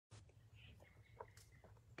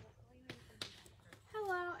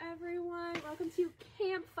welcome to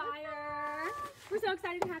Campfire. We're so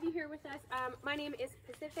excited to have you here with us. My name is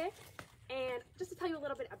Pacific, and just to tell you a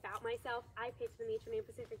little bit about myself, I picked the nature name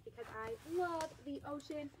Pacific because I love the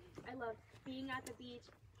ocean. I love being at the beach.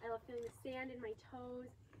 I love feeling the sand in my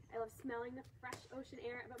toes. I love smelling the fresh ocean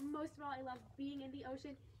air, but most of all, I love being in the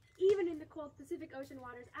ocean. Even in the cold Pacific Ocean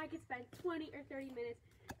waters, I could spend 20 or 30 minutes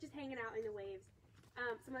just hanging out in the waves.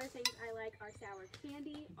 Some other things I like are sour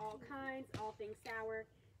candy, all kinds, all things sour,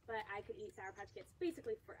 but I could eat Sour Patch Kids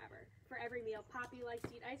basically forever. For every meal. Poppy likes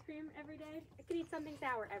to eat ice cream every day. I could eat something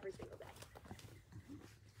sour every single day.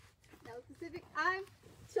 That was Pacific. I'm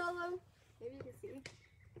Cholo. Maybe you can see.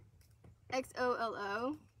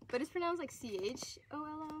 Xolo, but it's pronounced like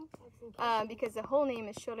Cholo. Because the whole name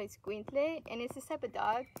is Cholo Escuintle, and it's this type of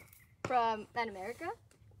dog from Latin America.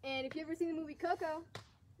 And if you ever seen the movie Coco,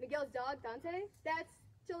 Miguel's dog, Dante, that's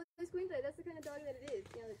Cholo Escuintle. That's the kind of dog that it is.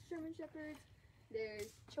 You know, there's Sherman Shepherds,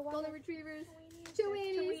 there's Golden Retrievers,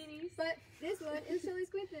 Chihuahuas, but this one is Cholo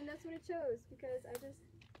Escuintle, and that's what it chose, because I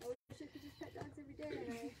wish I could just pet dogs every day, and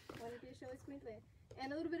I want to be a Cholo Escuintle.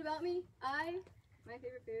 And a little bit about me, my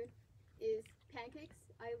favorite food is pancakes.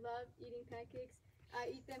 I love eating pancakes. I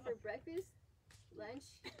eat them for breakfast, lunch,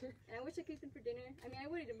 and I wish I could eat them for dinner. I mean, I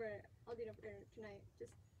would eat them for, I'll eat them for dinner tonight,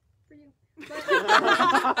 just for you. But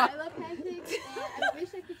I love pancakes, and I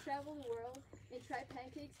wish I could travel the world and try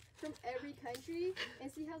pancakes from every country and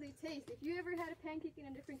see how they taste. If you ever had a pancake in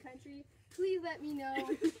a different country, please let me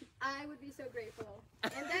know. I would be so grateful.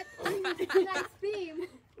 And that is tonight's theme,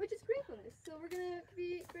 which is gratefulness. So we're going to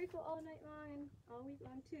be grateful all night long and all week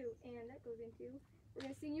long too. And that goes into, we're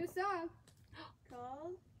going to sing you a song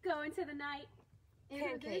called Go Into the Night. And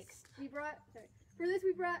Pancakes. For this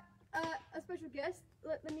we brought a special guest.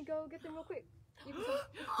 Let me go get them real quick.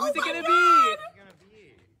 Who's it gonna be?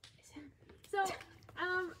 So,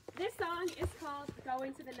 this song is called Go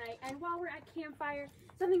Into the Night, and while we're at Campfire,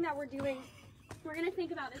 something that we're doing, we're gonna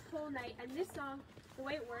think about this whole night, and this song, the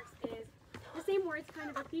way it works is, the same words kind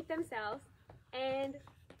of repeat themselves, and,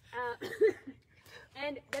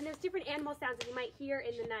 and then there's different animal sounds that you might hear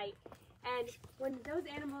in the night. And when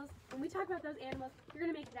we talk about those animals, you're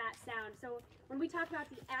going to make that sound. So when we talk about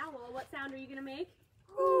the owl, what sound are you going to make?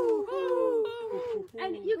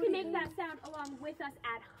 And you can make that sound along with us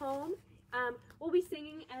at home. We'll be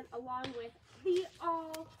singing and along with the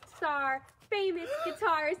all-star famous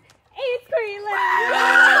guitarist, Eighth Grade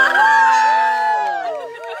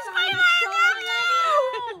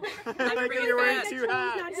I like you're wearing two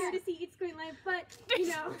hats. Not here to see Eighth Grade Live, but you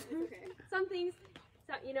know, some things.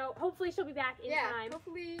 You know, hopefully she'll be back in time.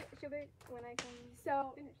 Hopefully she'll be when I can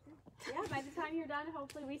finish. Yeah, by the time you're done,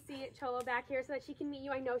 hopefully we see Cholo back here so that she can meet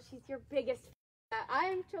you. I know she's your biggest fan.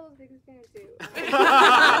 I'm Cholo's biggest fan too.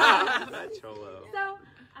 That Cholo. So,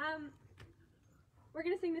 we're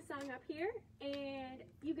going to sing this song up here, and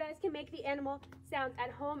you guys can make the animal sounds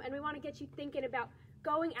at home, and we want to get you thinking about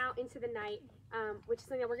going out into the night, which is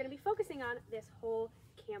something that we're going to be focusing on this whole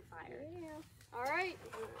campfire. Yeah. All right.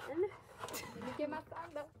 Let me get my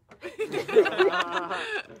song though.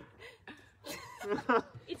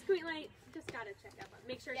 It's Queen Light. Just gotta check up.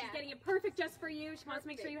 Make sure she's getting it perfect just for you. She wants to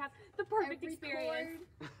make sure you have the perfect experience.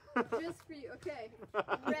 Just for you. Okay.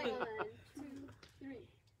 Ready? 1, 2, 3.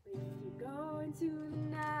 When you go into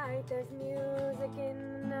the night, there's music in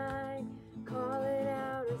the night, calling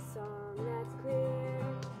out a song that's clear.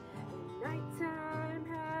 The nighttime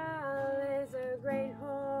howl is a great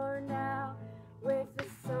horn owl with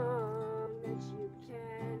a song that you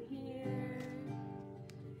can hear.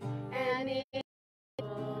 And it's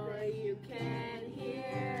all that you can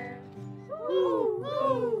hear. Woo,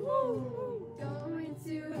 woo, woo. Go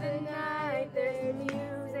into the night, there's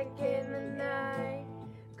music in the night,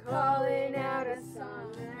 calling out a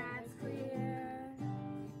song that's clear.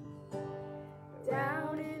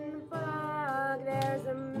 Down in the fog, there's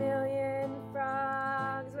a million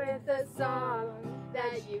frogs with a song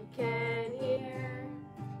that you can hear.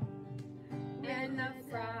 And the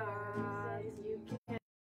frogs you can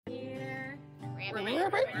hear.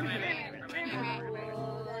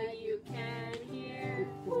 All that you can hear.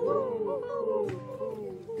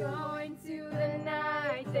 Going to the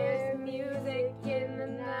night, there's music in the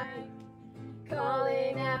night,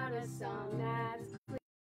 calling out a song that's clear.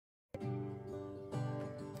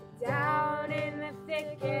 Down in the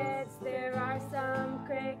thickets, there are some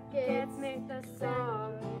crickets, make the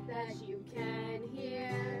song that you can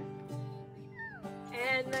hear.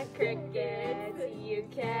 And the crickets you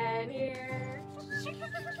can hear.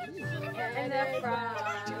 And the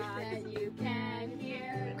frogs that you can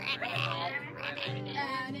hear.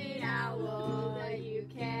 And an owl that you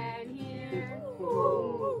can hear.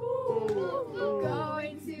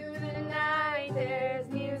 Going to the night.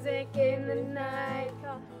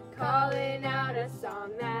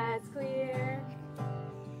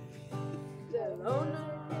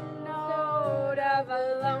 of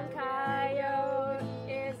a lone coyote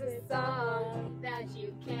is a song that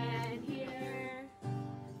you can hear.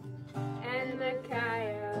 And the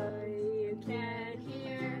coyote you can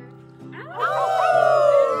hear.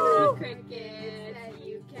 Ow! And the crickets that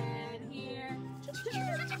you can hear.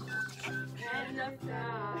 And the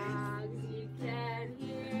frogs you can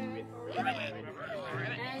hear.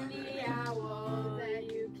 And the owls that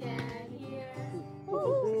you can hear.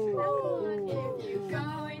 If you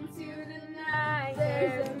go into the night,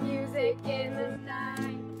 there's music in the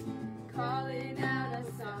night, calling out a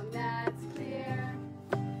song that's clear.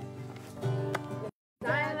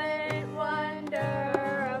 Silent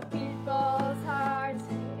wonder of people's hearts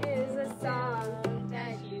is a song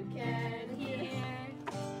that you can hear.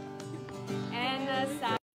 And the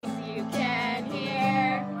sounds you can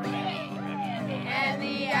hear. And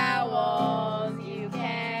the owls you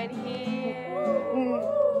can hear.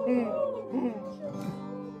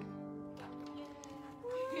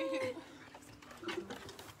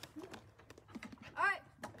 Alright,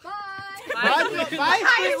 bye! Bye,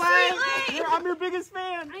 Sweetlight. I'm your biggest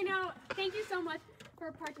fan. I know. Thank you so much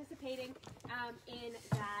for participating in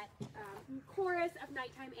that chorus of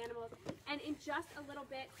nighttime animals. And in just a little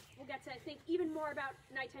bit, we'll get to think even more about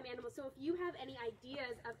nighttime animals. So if you have any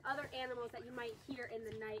ideas of other animals that you might hear in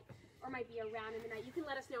the night or might be around in the night, you can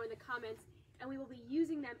let us know in the comments, and we will be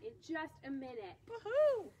using them in just a minute.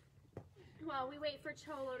 Woohoo! While we wait for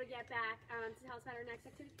Cholo to get back to tell us about our next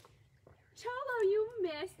activity. Cholo, you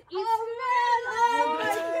missed. Oh man! Oh my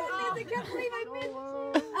goodness! I can't believe I missed.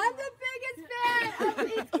 I'm the biggest fan of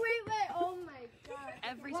It's Sweetlight. Oh my god!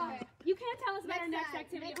 Every time. You can't tell us about our next Next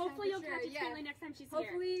activity. time Hopefully for you'll sure, catch us yeah. finally next time she's here.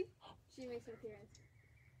 Hopefully, she makes an appearance.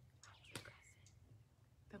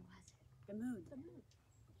 The moon. Moon.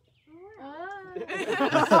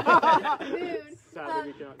 Sadly,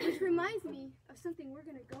 we cannot. Which reminds me of something we're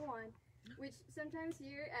gonna go on, which sometimes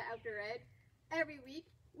here at Outdoor Ed, every week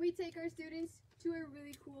we take our students to a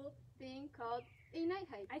really cool thing called a night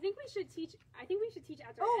hike. I think we should teach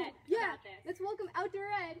Outdoor Oh Ed yeah, about this. let's welcome Outdoor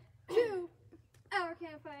Ed to our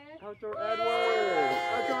campfire. Outdoor Edward.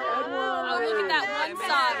 Outdoor Edward. Oh, look at that one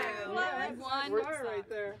sock. Yeah, One we're sock. right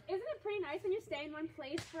there. Isn't it pretty nice when you stay in one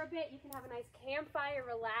place for a bit? You can have a nice campfire,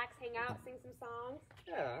 relax, hang out, sing some songs.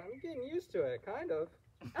 Yeah, I'm getting used to it, kind of.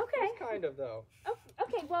 Okay. Just kind of, though. Oh,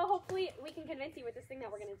 okay. Well, hopefully we can convince you with this thing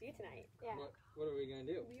that we're gonna do tonight. Yeah. What are we gonna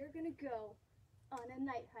do? We are gonna go on a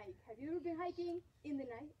night hike. Have you ever been hiking in the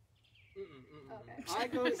night? Okay. I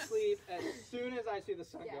go to sleep as soon as I see the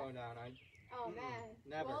sun Yeah. going down. Oh man.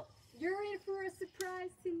 Never. Well, you're in for a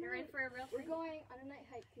surprise tonight. You're in for a real We're treat. going on a night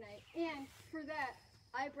hike tonight, and for that,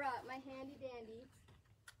 I brought my handy dandy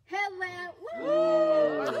headlamp. Woo!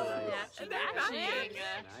 Ooh, Matching.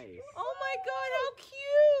 Nice. Oh my god, how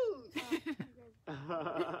cute!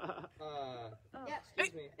 Yeah.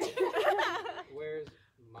 Excuse me. Where's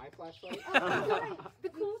my flashlight? Oh, sorry. The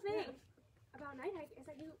cool thing about night hike is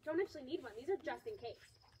that you don't actually need one. These are just in case.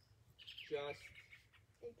 Just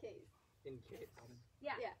In case. in case.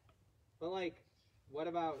 Yeah. Yeah. But like, what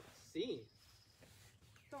about seeing?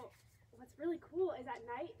 So what's really cool is at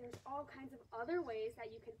night there's all kinds of other ways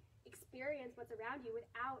that you can experience what's around you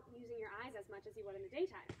without using your eyes as much as you would in the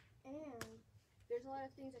daytime. And there's a lot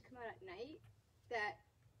of things that come out at night that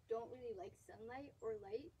don't really like sunlight or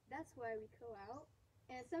light. That's why we go out.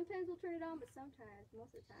 And sometimes we'll turn it on, but sometimes,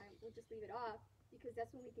 most of the time, we'll just leave it off because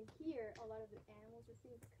that's when we can hear a lot of the animals or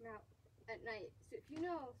things that come out at night. So if you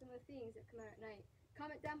know some of the things that come out at night,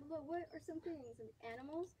 comment down below what are some things, some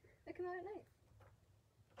animals that come out at night.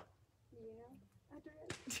 You know? Outdoor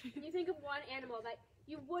Ed. Can you think of one animal that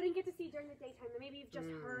you wouldn't get to see during the daytime that maybe you've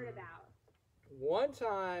just heard about? One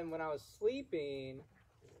time when I was sleeping,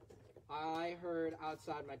 I heard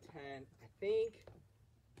outside my tent, I think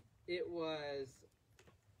it was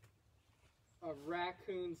a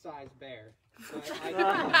raccoon-sized bear. But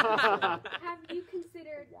Have you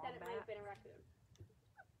considered that it might have been a raccoon?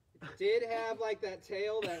 it did have like that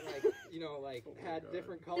tail that had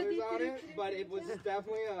different colors on it, but it was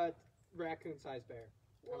definitely a raccoon-sized bear.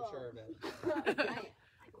 I'm sure of it.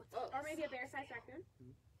 Or maybe a bear-sized raccoon?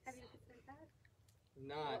 Have you considered that?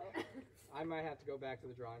 Not. I might have to go back to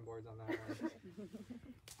the drawing boards on that one.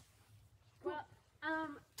 Well,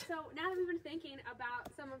 so now that we've been thinking about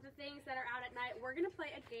some of the things that are out at night, we're going to play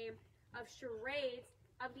a game of charades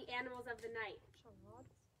of the animals of the night.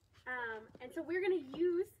 And so we're going to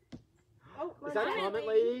use... Oh, Is that a comment,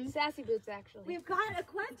 lady? Sassy boots, actually. We've got a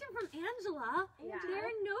question from Angela. Yeah.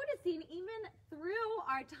 They're noticing even through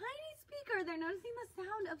our tiny speaker. They're noticing the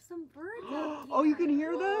sound of some birds out Oh, you can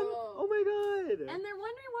here. hear them? Oh my god. And they're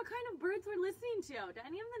wondering what kind of birds we're listening to. Do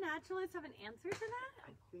any of the naturalists have an answer to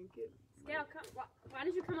that? I think it. Scout, why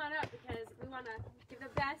don't you come on up, because we want to give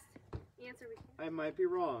the best answer we can. I might be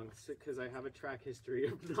wrong because I have a track history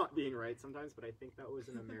of not being right sometimes, but I think that was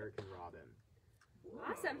an American robin.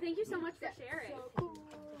 Awesome. Thank you so much for sharing.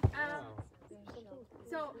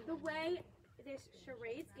 So the way this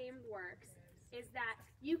charades game works is that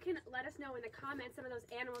you can let us know in the comments some of those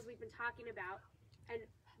animals we've been talking about, and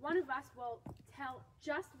one of us will tell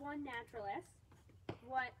just one naturalist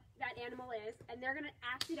what that animal is, and they're going to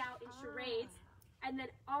act it out in charades, and then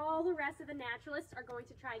all the rest of the naturalists are going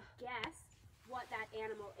to try and guess what that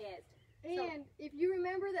animal is. And if you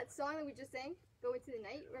remember that song that we just sang, Go Into the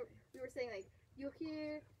Night, where we were saying, like, you'll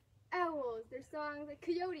hear owls, there's songs like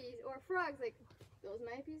coyotes or frogs, like, those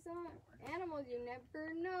might be some animals you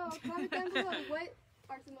never know. Comment down below, what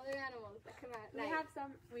are some other animals that come out at night?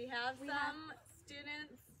 We have some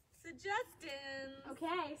students' suggestions.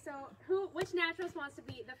 Okay, so which naturalist wants to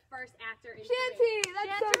be the first actor in Shanty! charades?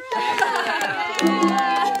 That's so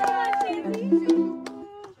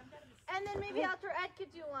And then maybe Dr. Ed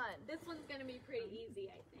could do one. This one's going to be pretty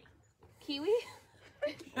easy, I think. Kiwi?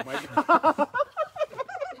 Oh my god.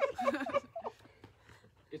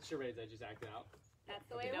 It's charades. I just acted out. That's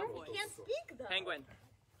the way it works. You can't speak, though. Penguin.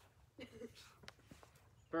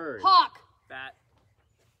 Bird. Hawk! Bat.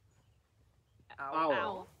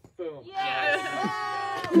 Owl. Boom.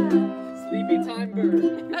 Yeah. Sleepy time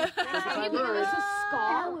bird. Time bird.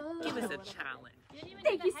 Give us a challenge.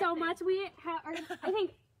 Thank you so much. I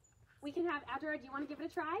think we can have, after, do you want to give it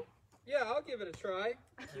a try? Yeah, I'll give it a try.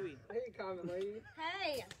 Kiwi. Hey, common lady.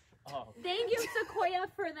 Hey. Oh. Thank you, Sequoia,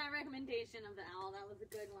 for that recommendation of the owl. That was a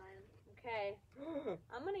good one. Okay.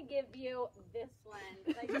 I'm going to give you this one,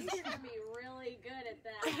 because I think you're going to be really good at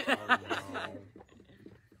that. Oh no.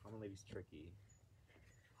 Common lady's tricky.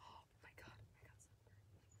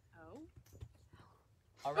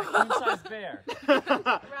 A raccoon-sized bear.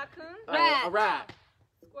 Raccoon? Rat. A rat.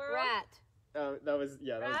 Squirrel? Rat. Oh, that was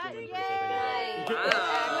the one Rat? first,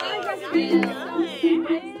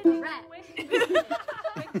 Rat.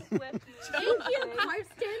 Thank you,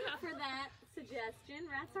 Karsten, for that suggestion.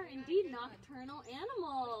 Rats are indeed nocturnal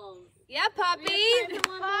animals. Yeah, Poppy. I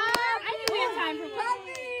think we have time for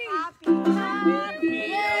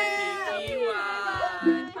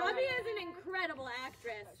Poppy is an incredible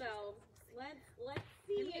actress, so let's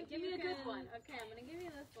see. Give me a good one. Okay, I'm gonna give you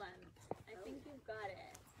this one. I think you've got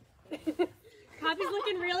it. Poppy's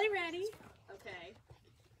looking really ready. Okay.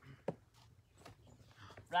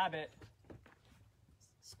 Rabbit.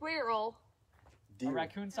 Squirrel. A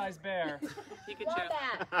raccoon-sized bear. Pikachu.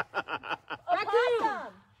 Wombat.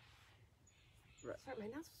 Raccoon. Sorry, my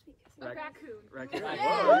nose was weak. A raccoon. Raccoon. Yeah.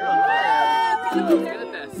 Whoa, you're on fire. You're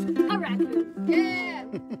the best. A raccoon. Yeah.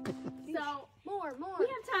 So, More. we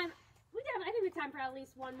have time. I think we have time for at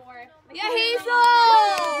least one more. Yeah, Hazel.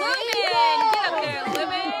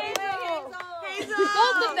 Hazel.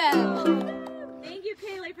 Both of them. Thank you,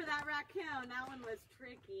 Kaylee, for that raccoon. That one was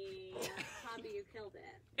tricky. Poppy, you killed it.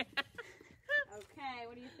 Okay,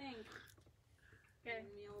 what do you think? Okay.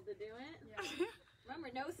 You able to do it? Yeah. Remember,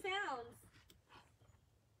 no sounds.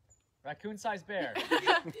 Raccoon-sized bear.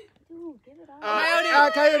 Coyote.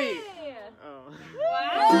 Oh.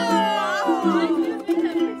 Wow!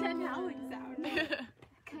 Pretend howling sound.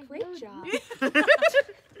 Great job.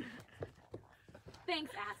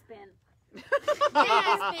 Thanks, Aspen.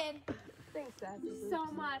 Thanks, So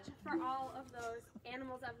much for all of those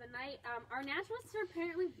animals of the night. Our naturalists are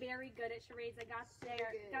apparently very good at charades. They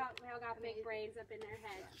all got big brains up in their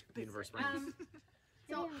heads. Universe brain.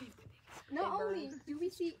 So, not only do we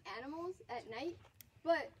see animals at night,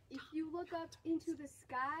 but if you look up into the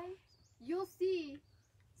sky, you'll see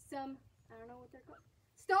some, I don't know what they're called,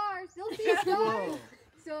 stars. You'll see stars.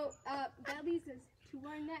 So that leads us to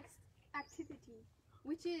our next activity,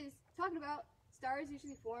 which is talking about stars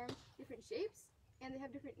usually form different shapes, and they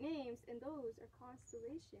have different names, and those are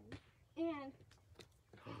constellations. And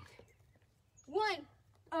one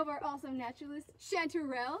of our awesome naturalists,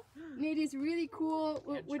 Chanterelle, made these really cool.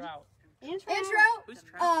 And trout. Who's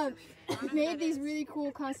Trout. trout? Made these really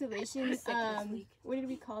cool constellations. What did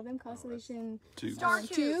we call them? Constellation Tubes. Star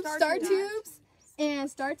tubes. And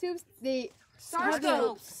star tubes. They have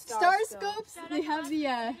the star scopes. They have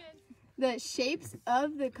the shapes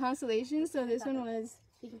of the constellations. So this one was.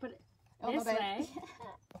 You can put it Oh, this my bad. way,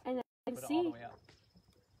 and then you Put can it all the see way up.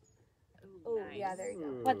 Oh, yeah, there you go.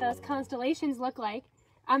 what those constellations look like.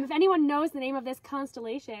 If anyone knows the name of this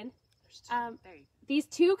constellation, these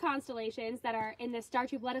two constellations that are in this star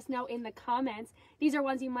tube, let us know in the comments. These are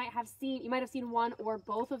ones you might have seen. You might have seen one or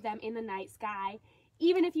both of them in the night sky.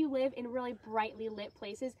 Even if you live in really brightly lit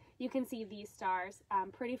places, you can see these stars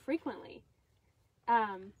pretty frequently. Do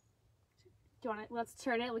you want to, let's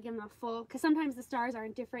turn it, we'll give them a full, because sometimes the stars are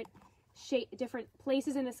in different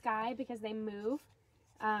places in the sky because they move.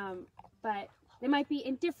 But they might be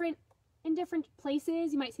in different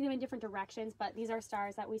places. You might see them in different directions, but these are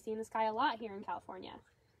stars that we see in the sky a lot here in California.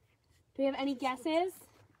 Do we have any guesses?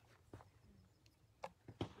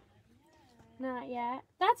 Not yet.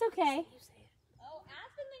 That's okay. Oh,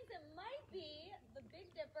 Aspen thinks it might be the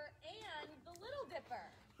Big Dipper and the Little Dipper.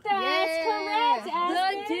 That's correct,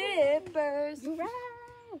 Aspen. The Dippers.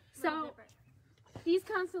 So these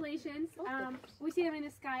constellations, we see them in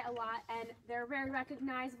the sky a lot, and they're very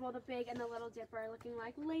recognizable. The Big and the Little Dipper looking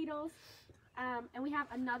like ladles. And we have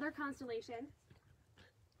another constellation.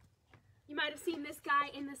 You might have seen this guy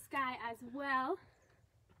in the sky as well.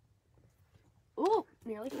 Ooh,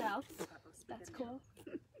 nearly fell. That's cool.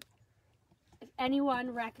 If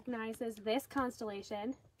anyone recognizes this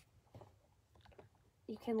constellation,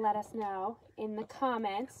 you can let us know in the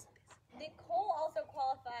comments. Nicole also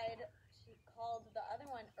qualified. She called the other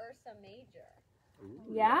one Ursa Major. Ooh,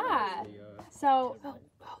 Yeah. So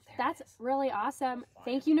that's really awesome.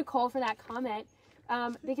 Thank you, Nicole, for that comment.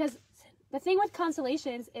 Because the thing with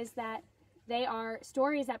constellations is that they are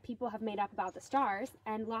stories that people have made up about the stars,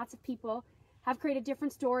 and lots of people have created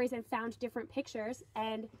different stories and found different pictures.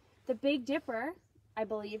 And the Big Dipper, I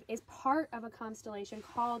believe, is part of a constellation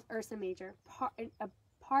called Ursa Major, a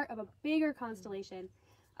part of a bigger constellation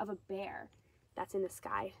of a bear that's in the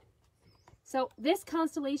sky. So this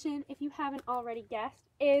constellation, if you haven't already guessed,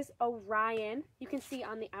 is Orion. You can see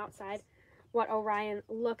on the outside what Orion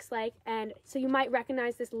looks like, and so you might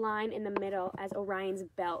recognize this line in the middle as Orion's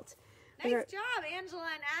belt. Nice job, Angela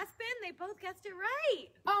and Aspen. They both guessed it right.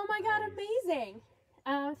 Oh my God, amazing.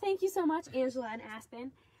 Thank you so much, Angela and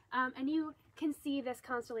Aspen. And you can see this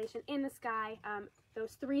constellation in the sky.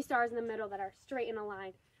 Those three stars in the middle that are straight in a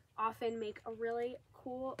line often make a really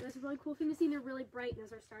cool, there's a really cool thing to see. They're really bright, and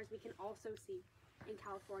those are stars we can also see in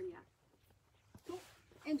California.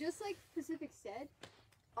 And just like Pacific said,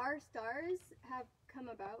 our stars have come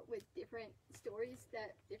about with different stories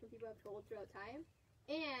that different people have told throughout time.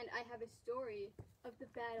 And I have a story of the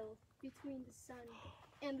battle between the sun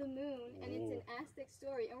and the moon, and it's an Aztec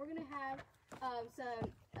story. And we're going to have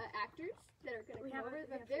some actors that are going to come over,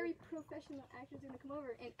 very professional actors are going to come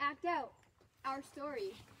over and act out our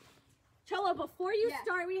story. Cholo, before you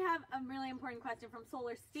start, we have a really important question from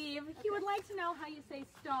Solar Steve. He would like to know how you say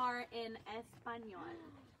star in Espanol.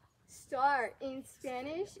 Star in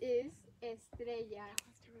Spanish is estrella.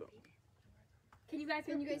 Can you guys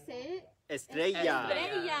say it? Estrella.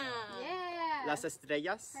 Estrella. Yeah. Las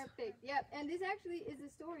estrellas. Perfect. Yep. And this actually is a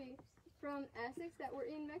story from Aztecs that were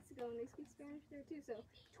in Mexico, and they speak Spanish there too. So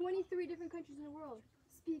 23 different countries in the world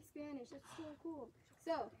speak Spanish. That's so cool.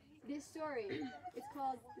 So this story, it's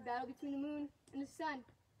called The Battle Between the Moon and the Sun.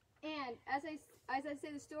 And as I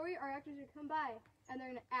say the story, our actors are going to come by and they're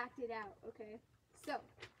going to act it out, okay? So,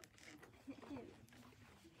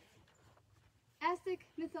 Aztec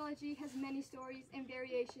mythology has many stories and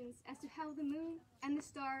variations as to how the moon and the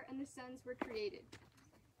star and the suns were created.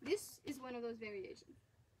 This is one of those variations.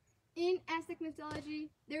 In Aztec mythology,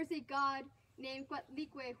 there's a god named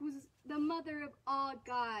Coatlicue, who's the mother of all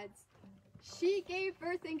gods. She gave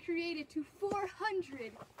birth and created to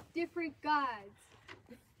 400 different gods.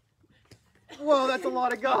 Whoa, that's a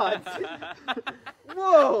lot of gods.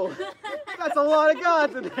 Whoa, that's a lot of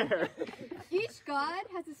gods in there. Each god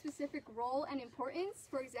has a specific role and importance.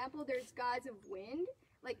 For example, there's gods of wind,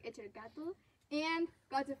 like Etergatl, and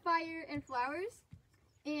gods of fire and flowers.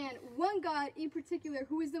 And one god in particular,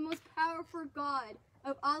 who is the most powerful god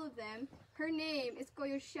of all of them, her name is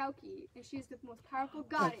Coyolxauhqui, and she is the most powerful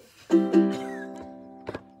goddess.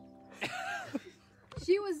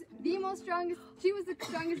 She was the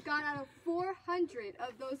strongest god out of 400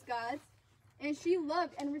 of those gods, and she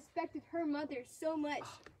loved and respected her mother so much,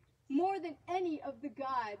 more than any of the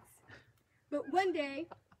gods. But one day,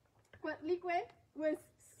 Coatlicue was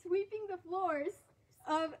sweeping the floors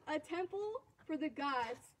of a temple for the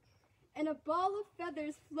gods, and a ball of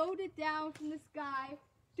feathers floated down from the sky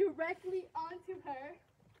directly onto her.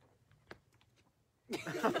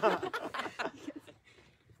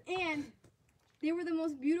 And they were the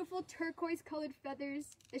most beautiful turquoise-colored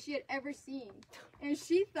feathers that she had ever seen. And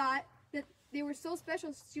she thought that they were so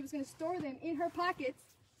special, she was going to store them in her pockets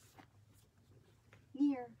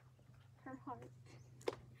near her heart.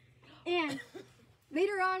 And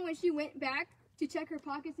later on, when she went back to check her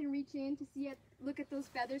pockets and reach in to look at those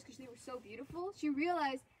feathers because they were so beautiful, she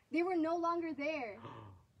realized they were no longer there.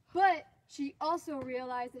 But she also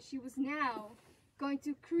realized that she was now going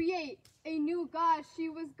to create a new god. She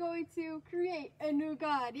was going to create a new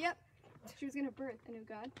god. Yep. She was going to birth a new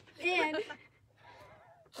god. And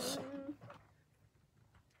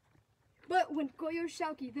but when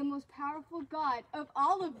Goyoshauki, the most powerful god of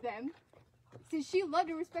all of them, since she loved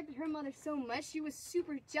and respected her mother so much, she was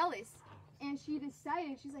super jealous. And she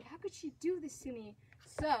decided, she's like, how could she do this to me?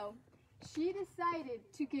 So she decided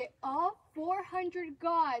to get all 400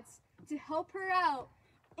 gods to help her out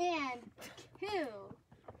and kill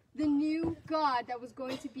the new god that was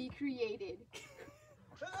going to be created.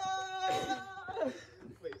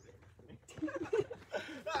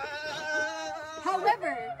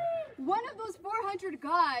 However, one of those 400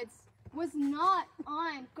 gods was not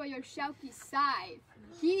on Goyoshauki's side.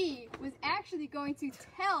 He was actually going to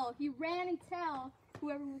tell, he ran and tell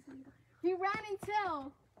Coatlicue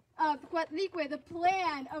the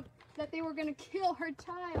plan of that they were going to kill her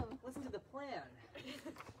child. Listen to the plan.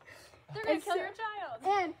 They're going to kill your child.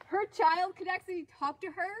 And her child could actually talk to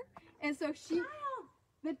her. And so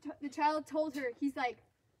the child told her, he's like,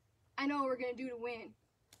 I know what we're going to do to win.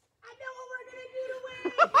 I know what we're going to do to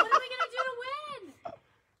win. What are we going to do to win?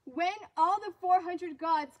 When all the 400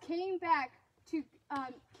 gods came back to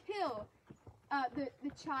kill the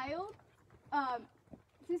child,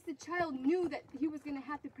 since the child knew that he was going to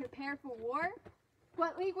have to prepare for war,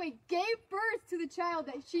 Coatlicue gave birth to the child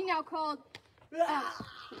that she now called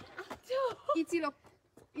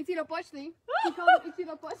Itzilopochtli. He called him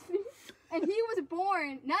Itzilopochtli. And he was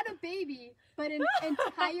born, not a baby, but an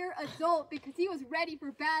entire adult because he was ready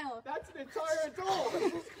for battle. That's an entire adult.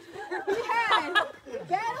 He had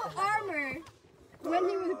battle armor when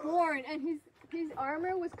he was born, and his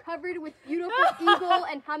armor was covered with beautiful eagle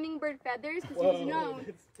and hummingbird feathers because he was known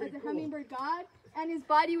as a hummingbird god, and his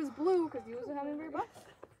body was blue because he was a hummingbird god.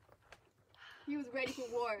 He was ready for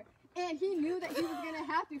war, and he knew that he was going to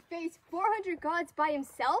have to face 400 gods by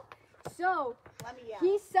himself, so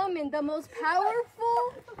he summoned the most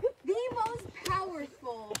powerful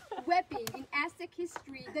weapon in Aztec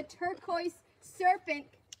history, the turquoise serpent.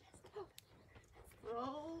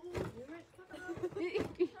 He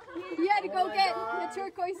had to go get the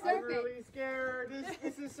turquoise serpent. I'm really scared.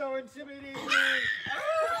 This is so intimidating.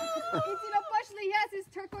 Itzilopochtli has his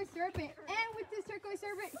turquoise serpent, and with this turquoise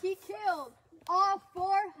serpent, he killed all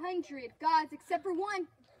 400 gods except for one.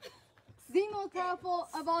 The most powerful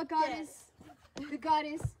of all goddess, the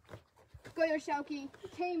goddess Goyoshauki,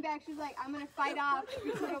 came back. She's like, I'm gonna fight off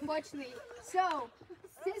Itzilopochtli. So,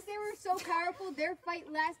 since they were so powerful, their fight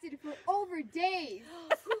lasted for over days.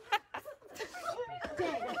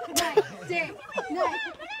 Day, night.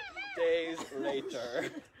 Days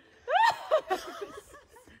later.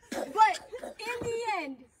 But in the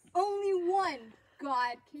end, only one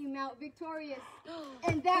god came out victorious,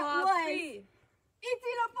 and that was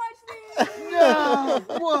Itzilopochtli. No!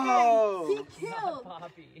 Whoa! And he killed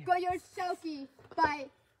Goyoshauki by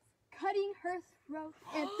cutting her throat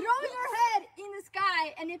and throwing her head in the sky,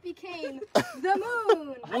 and it became the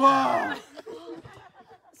moon. Whoa!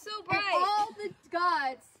 So bright. And all the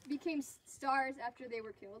gods became stars after they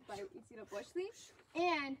were killed by Itzilopochtli,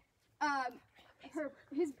 and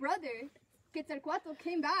his brother Quetzalcoatl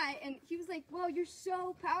came by, and he was like, "Wow, you're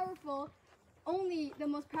so powerful. Only the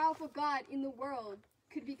most powerful god in the world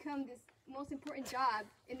could become this most important job,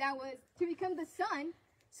 and that was to become the sun."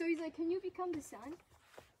 So he's like, "Can you become the sun?"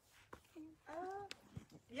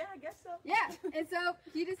 Yeah, I guess so. Yeah, and so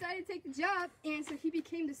he decided to take the job, and so he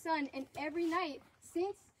became the sun. And every night,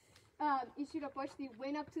 since Itzilopochtli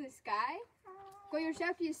went up to the sky,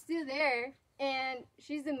 Goyoshauki is still there, and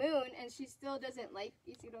she's the moon, and she still doesn't like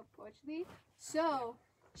Itzilopochtli. So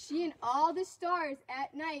she and all the stars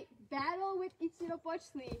at night battle with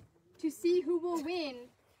Itzilopochtli to see who will win.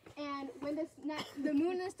 And when the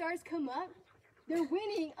moon and the stars come up, they're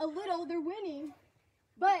winning a little, they're winning,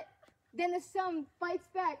 but then the sun fights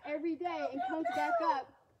back every day and comes back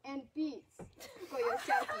up and beats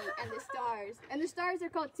Goyoshauki and the stars. And the stars are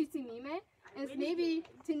called Tsitsimime. And maybe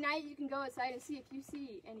tonight you can go outside and see if you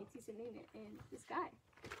see any Tsitsimime in the sky.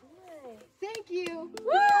 Thank you.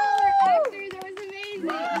 Woo! All our actors, that was amazing.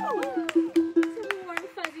 Some warm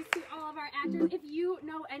fuzzies to all of our actors. If you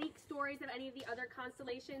know any stories of any of the other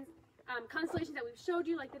constellations that we've showed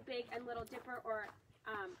you, like the Big and Little Dipper or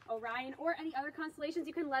Orion, or any other constellations,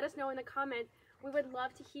 you can let us know in the comments. We would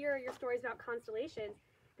love to hear your stories about constellations,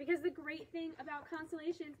 because the great thing about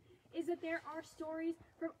constellations is that there are stories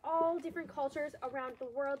from all different cultures around the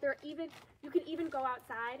world. You can even go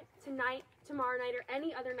outside tonight, tomorrow night, or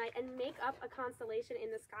any other night and make up a constellation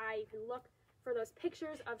in the sky. You can look for those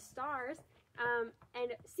pictures of stars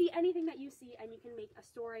and see anything that you see, and you can make a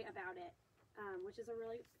story about it, which is a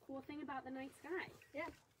really cool thing about the night sky. Yeah.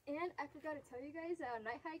 And I forgot to tell you guys,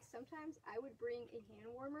 night hikes, sometimes I would bring a hand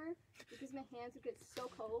warmer because my hands would get so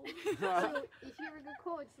cold. So if you ever go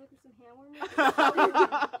cold, just look for some hand warmers.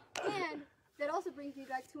 And that also brings me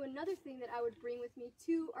back to another thing that I would bring with me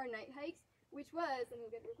to our night hikes, which was, let me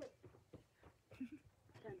get it real quick.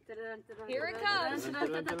 Here it comes.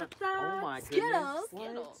 Oh my Skittles.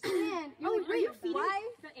 goodness. And Oh, you're are you like, feeding why?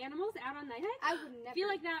 the animals out on night hikes? I would never. I feel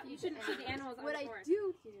like that you feed shouldn't feed the animals on What the I forest.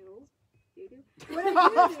 do what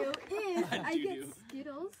I do is I get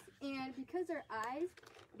Skittles, and because our eyes,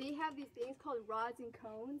 they have these things called rods and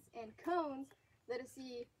cones let us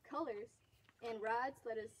see colors, and rods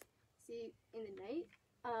let us see in the night.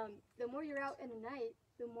 The more you're out in the night,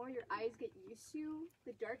 the more your eyes get used to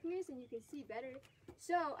the darkness, and you can see better.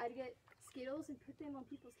 So I'd get Skittles and put them on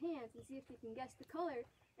people's hands and see if they can guess the color.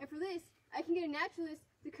 And for this, I can get a naturalist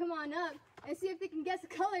to come on up and see if they can guess the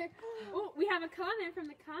color. Oh, we have a comment from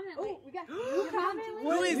the comment. Oh, we got comment.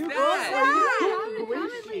 Who is You that?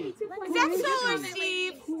 Comment lady 2.0. That's Solar Steve.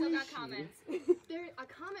 Steve. Still got comments. There's a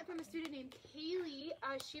comment from a student named Kaylee.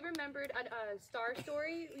 She remembered a star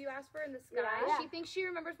story you asked for in the sky. Yeah. She thinks she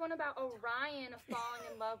remembers one about Orion falling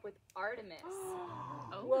in love with Artemis.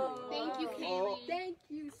 Whoa. Thank you, Kaylee. Thank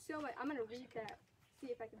you so much. I'm gonna read that. See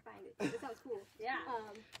if I can find it. That sounds cool. Yeah.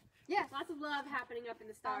 Yeah. Lots of love happening up in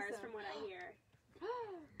the stars Awesome. from what I hear.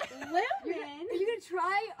 You're gonna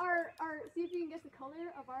try our see if you can guess the color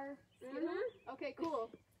of our Skittle? Okay, cool.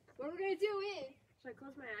 What we're gonna do is Should I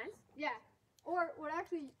close my eyes? yeah. Or what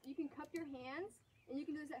actually you can cup your hands and you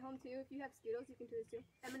can do this at home too. If you have Skittles, you can do this too.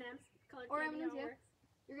 M&M's, colored Or candy, M&Ms, how it yeah. works.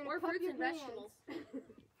 You're gonna Or cup fruits your and hands. vegetables.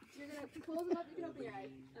 You're gonna close them up. You can open your eyes.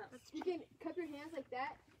 Oh. You can cup your hands like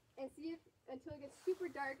that and see if until it gets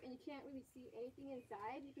super dark and you can't really see anything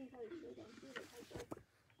inside. You can probably see them. See like how dark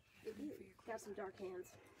it is. You have some dark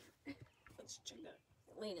hands. Let's check that.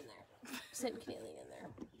 Lean in there. Sit and lean in there.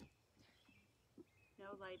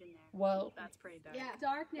 No light in there. Whoa. That's pretty dark. Yeah.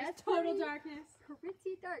 Darkness, That's total pretty- darkness.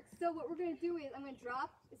 Pretty dark. So what we're gonna do is I'm gonna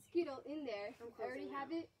drop a Skittle in there. I'm I already closing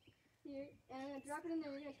have it here, and I'm gonna drop it in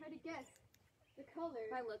there. You're gonna try to guess the color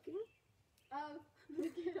By looking? of the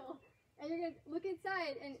Skittle, and you're gonna look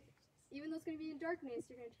inside. And even though it's gonna be in darkness,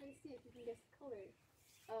 you're gonna try to see if you can guess the color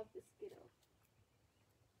of the Skittle.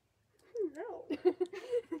 No.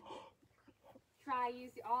 Try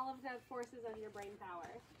use all of the forces of your brain power.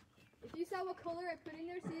 If you saw what color I put in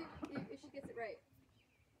there, see if she gets it right.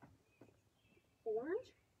 Orange?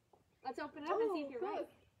 Let's open it up and see if you're right.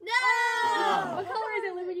 No! What color is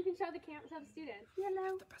it, Lou, when you can show the students?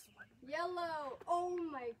 Yellow. Yellow. Oh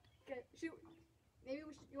my god. Shoot. Maybe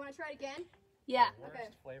you want to try it again? Yeah. Okay.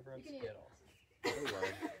 Worst flavor of You can eat it. Skittles.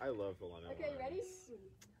 I love the lemon. Okay, you ready?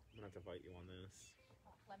 I'm gonna have to fight you on this.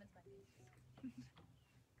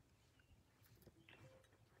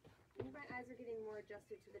 I think my eyes are getting more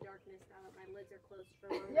adjusted to the darkness now that my lids are closed for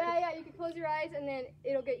longer. Yeah, you can close your eyes and then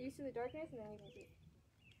it'll get used to the darkness and then you can see.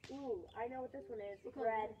 Ooh, I know what this one is. What color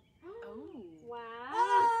is Red. Oh. Wow.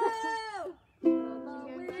 Oh!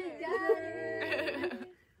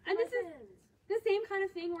 And this is the same kind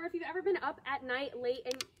of thing where if you've ever been up at night late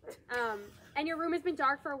and your room has been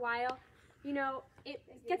dark for a while, you know, it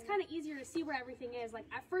gets kind of easier to see where everything is. Like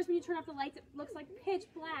at first when you turn off the lights, it looks like pitch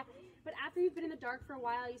black. But after you've been in the dark for a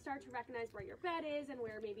while, you start to recognize where your bed is and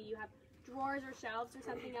where maybe you have drawers or shelves or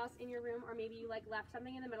something else in your room, or maybe you like left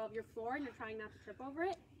something in the middle of your floor and you're trying not to trip over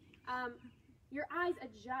it. Your eyes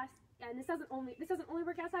adjust, and this doesn't only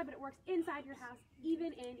work outside, but it works inside your house,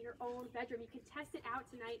 even in your own bedroom. You can test it out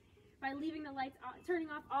tonight by leaving the lights on, turning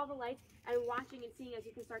off all the lights, and watching and seeing as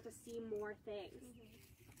you can start to see more things.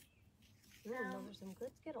 Ooh, those are some good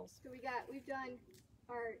Skittles. So we've done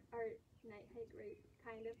our night hike, right?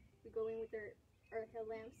 Kind of. We go in with our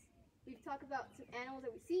headlamps. We've talked about some animals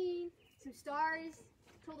that we've seen, some stars,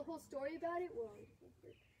 told the whole story about it. Well,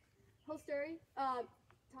 whole story.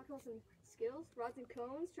 Talked about some Skittles, rods and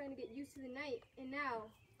cones, trying to get used to the night. And now,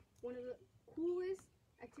 one of the coolest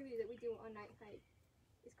activities that we do on night hike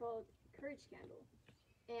is called Courage Candle.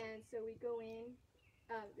 And so we go in.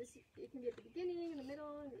 It can be at the beginning, in the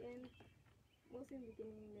middle, and the end. Mostly in the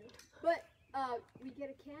beginning and the middle. But we get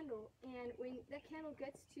a candle, and when that candle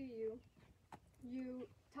gets to you, you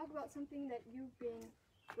talk about something that you've been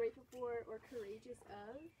grateful for or courageous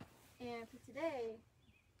of. And for today,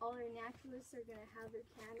 all our naturalists are going to have their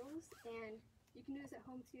candles, and you can do this at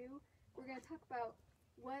home too. We're going to talk about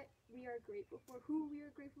what we are grateful for, who we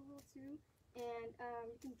are grateful to, and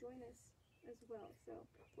you can join us as well. So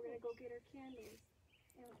we're gonna go get our candles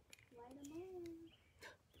and light them on.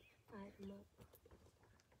 Light 'em up.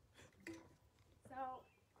 So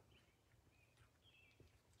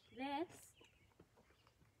this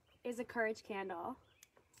is a courage candle,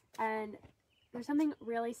 and there's something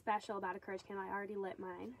really special about a courage candle. I already lit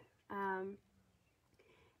mine.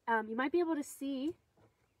 You might be able to see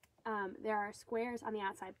there are squares on the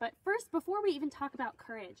outside, but first, before we even talk about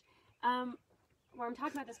courage, what I'm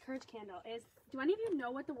talking about this courage candle is, do any of you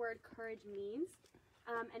know what the word courage means?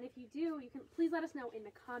 And if you do, you can please let us know in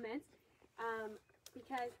the comments,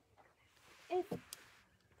 because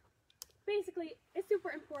basically it's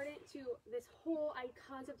super important to this whole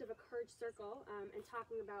concept of a courage circle, and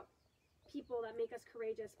talking about people that make us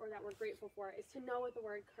courageous or that we're grateful for, is to know what the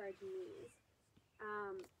word courage means.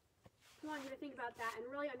 I want you to think about that and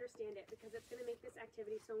really understand it, because it's going to make this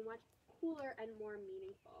activity so much cooler and more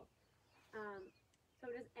meaningful.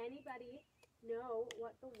 So does anybody know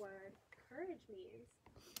what the word courage means?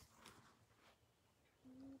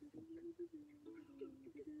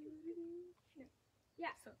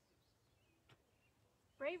 Yeah.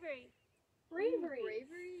 Bravery. Bravery.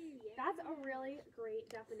 Bravery. Yeah. That's a really great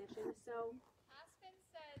definition. So Aspen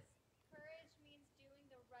says courage means doing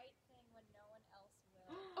the right thing when no one else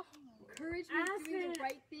will. Courage means doing Aspen. the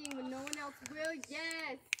right thing when no one else will.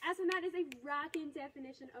 Yes. Aspen, that is a rockin'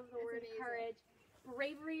 definition of the That's word amazing. courage.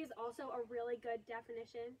 Bravery is also a really good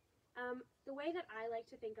definition. The way that I like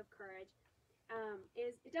to think of courage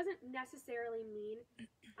is it doesn't necessarily mean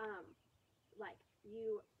like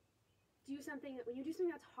you do something, when you do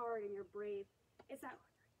something that's hard and you're brave, it's that,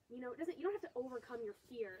 you don't have to overcome your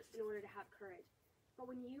fears in order to have courage. But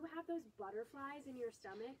when you have those butterflies in your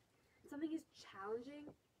stomach, and something is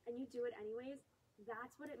challenging and you do it anyways,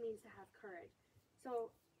 that's what it means to have courage.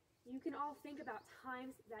 So you can all think about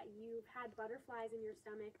times that you've had butterflies in your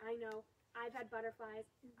stomach. I know I've had butterflies.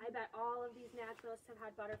 I bet all of these naturalists have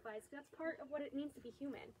had butterflies. That's part of what it means to be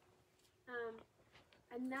human.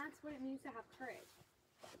 And that's what it means to have courage.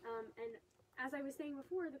 And as I was saying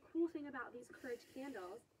before, the cool thing about these courage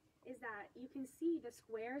candles is that you can see the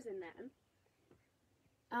squares in them.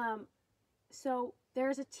 So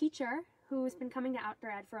there's a teacher who's been coming to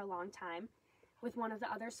Outdoor Ed for a long time with one of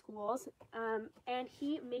the other schools, and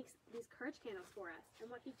he makes these courage candles for us. And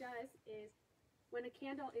what he does is, when a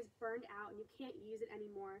candle is burned out and you can't use it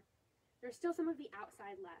anymore, there's still some of the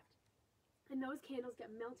outside left. And those candles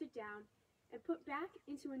get melted down and put back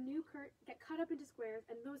into a new get cut up into squares,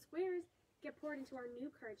 and those squares get poured into our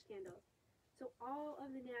new courage candles. So all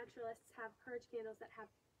of the naturalists have courage candles that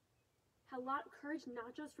have a lot of courage,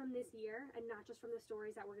 not just from this year and not just from the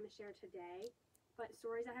stories that we're going to share today, but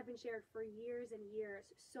stories that have been shared for years and years.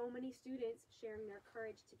 So many students sharing their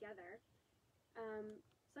courage together.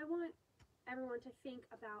 So I want everyone to think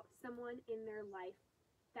about someone in their life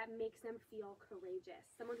that makes them feel courageous,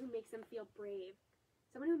 someone who makes them feel brave,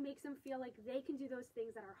 someone who makes them feel like they can do those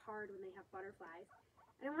things that are hard when they have butterflies.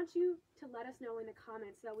 And I want you to let us know in the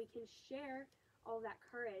comments so that we can share all that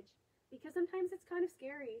courage, because sometimes it's kind of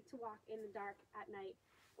scary to walk in the dark at night,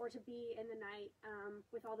 or to be in the night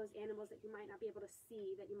with all those animals that you might not be able to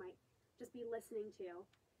see, that you might just be listening to.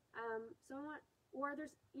 Or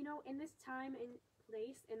there's, in this time and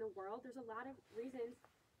place in the world, there's a lot of reasons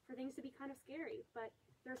for things to be kind of scary, but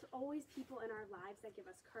there's always people in our lives that give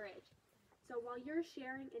us courage. So while you're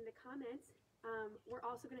sharing in the comments, we're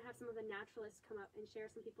also going to have some of the naturalists come up and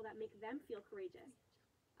share some people that make them feel courageous.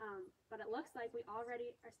 But it looks like we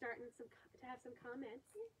already are starting to have some comments.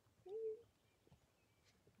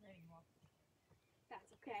 That's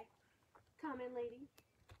okay. Comment, lady.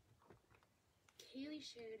 Kaylee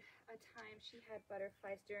shared a time she had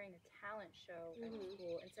butterflies during a talent show at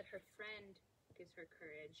school and said her friend gives her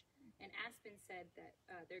courage. And Aspen said that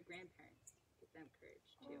their grandparents give them courage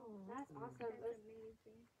too. That's awesome. That's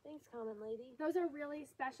amazing. Thanks, Common Lady. Those are really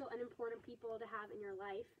special and important people to have in your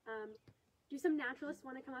life. Do some naturalists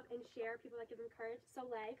want to come up and share people that give them courage?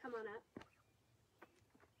 Soleil, come on up.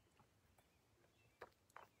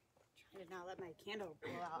 Try to not let my candle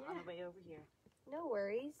blow out on the way over here. No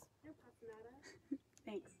worries. No, Pasanata.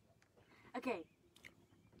 Thanks. Okay.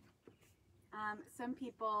 Some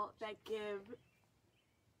people that give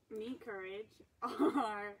me courage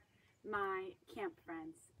are my camp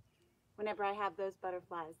friends. Whenever I have those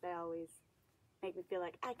butterflies, they always make me feel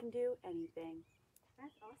like I can do anything.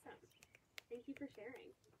 That's awesome. Thank you for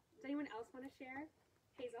sharing. Does anyone else want to share?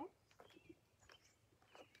 Hazel?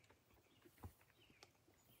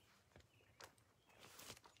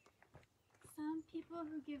 Some people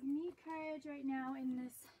who give me courage right now in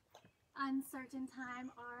this uncertain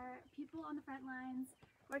time are people on the front lines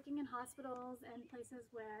working in hospitals and places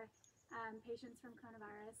where patients from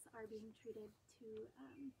coronavirus are being treated to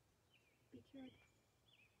be cured.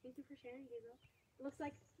 Thank you for sharing, Hazel. It looks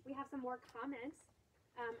like we have some more comments,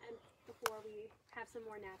 and before we have some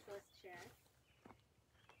more naturalists share.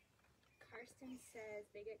 Karsten says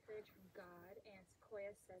they get courage from God, and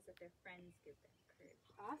Sequoia says that their friends give them courage.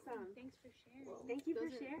 Awesome. Thanks for sharing. Well, Thank you for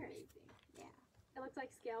those are sharing. amazing. Yeah. It looks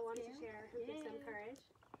like Scale wanted to share who gives them courage.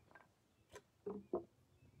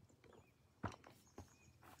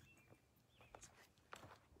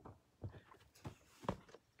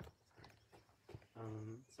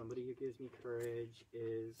 Somebody who gives me courage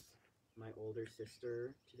is my older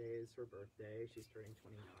sister. Today is her birthday. She's turning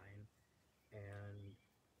 29, and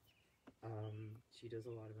she does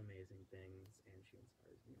a lot of amazing things, and she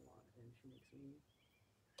inspires me a lot, and she makes me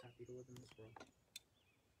happy to live in this world.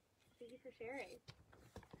 Thank you for sharing.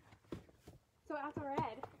 So Outdoor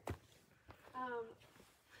Ed,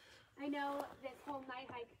 I know this whole night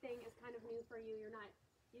hike thing is kind of new for you. You're not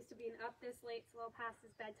used to being up this late, it's a little past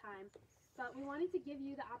his bedtime. But we wanted to give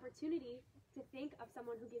you the opportunity to think of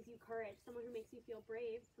someone who gives you courage, someone who makes you feel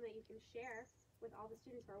brave, someone that you can share with all the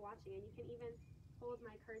students who are watching. And you can even hold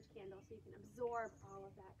my courage candle so you can absorb all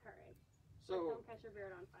of that courage. So Don't catch your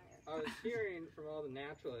beard on fire. I was hearing from all the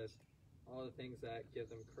naturalists all the things that give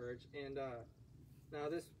them courage, and now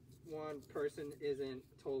this one person isn't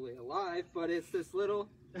totally alive, but it's this little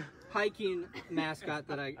hiking mascot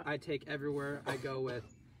that I take everywhere I go with.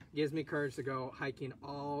 Gives me courage to go hiking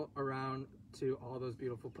all around to all those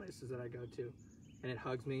beautiful places that I go to, and it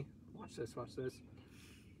hugs me. Watch this, watch this.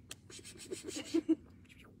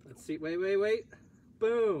 Let's see, wait,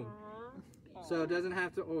 boom. Aww. So it doesn't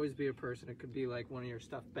have to always be a person. It could be like one of your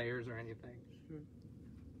stuffed bears or anything.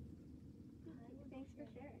 Thanks for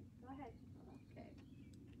sharing. Go ahead. Okay.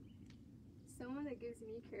 Someone that gives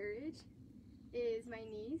me courage is my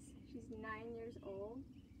niece. She's 9 years old.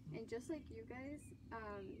 And just like you guys,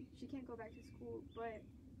 she can't go back to school, but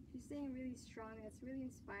she's staying really strong, and it's really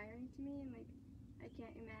inspiring to me, and like, I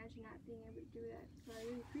can't imagine not being able to do that. So I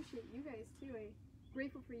really appreciate you guys too. I'm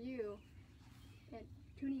grateful for you and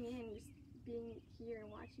tuning in, just being here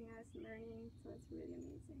and watching us and learning, so it's really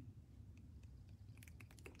amazing.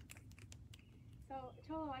 So,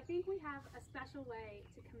 Cholo, I think we have a special way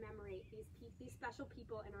to commemorate these special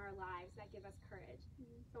people in our lives that give us courage.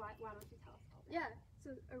 So why don't you tell us all that? Yeah,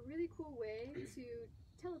 so a really cool way to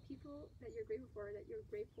tell people that you're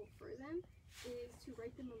grateful for them is to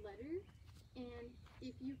write them a letter. And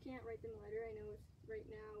if you can't write them a letter, I know right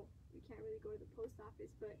now we can't really go to the post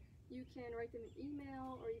office, but you can write them an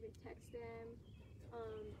email or even text them,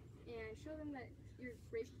 and show them that you're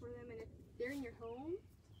grateful for them. And if they're in your home,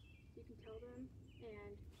 you can tell them,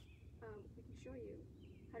 and we can show you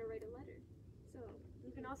how to write a letter. So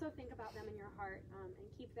you can also think about them in your heart, and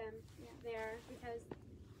keep them there, because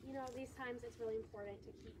you know these times it's really important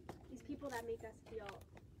to keep these people that make us feel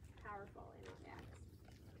powerful in our lives.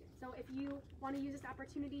 So if you want to use this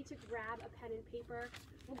opportunity to grab a pen and paper,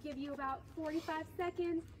 we'll give you about 45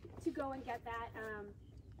 seconds to go and get that.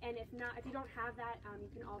 And if you don't have that, you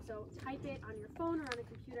can also type it on your phone or on a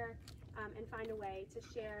computer, and find a way to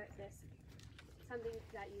share something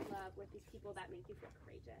that you love with these people that make you feel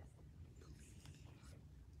courageous.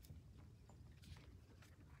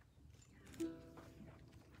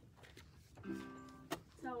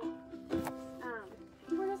 So,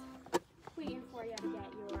 we're just waiting for you to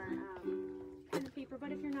get your pen and paper,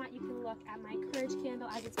 but if you're not, you can look at my courage candle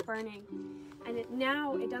as it's burning. And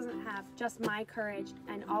now it doesn't have just my courage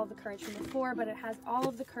and all the courage from before, but it has all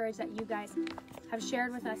of the courage that you guys have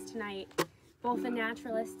shared with us tonight, both the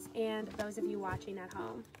naturalists and those of you watching at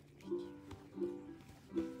home.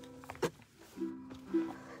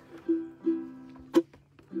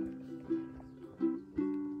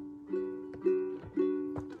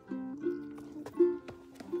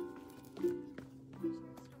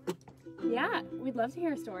 Yeah, we'd love to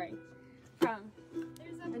hear a story from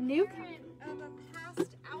There's a a new parent of a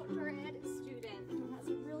past outdoor ed student who has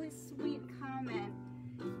a really sweet comment.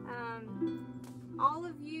 All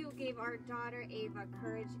of you gave our daughter Ava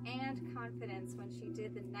courage and confidence when she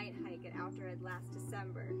did the night hike at Outdoor Ed last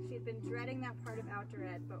December. She'd been dreading that part of Outdoor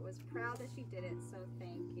Ed, but was proud that she did it, so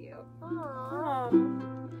thank you.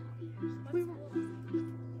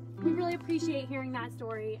 We really appreciate hearing that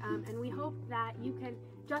story, and we hope that you can,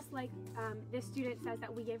 just like this student says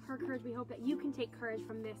that we gave her courage, we hope that you can take courage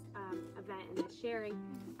from this event and this sharing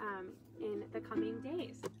in the coming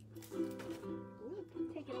days.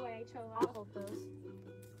 Take it away, Chola. I'll hold those.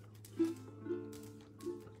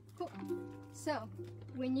 Cool. So,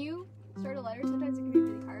 when you start a letter, sometimes it can be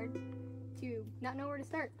really hard not know where to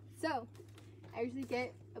start. So I usually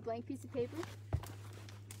get a blank piece of paper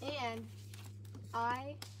and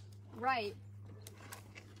I write.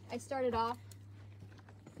 I start it off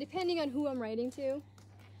depending on who I'm writing to.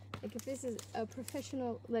 Like if this is a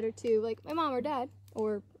professional letter to like my mom or dad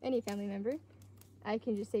or any family member, I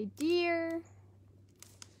can just say dear,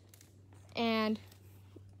 and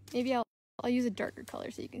maybe I'll use a darker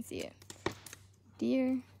color so you can see it.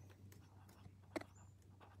 Dear.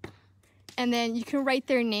 And then you can write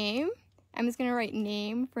their name. I'm just gonna write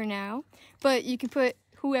name for now, but you can put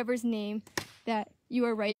whoever's name that you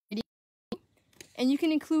are writing, and you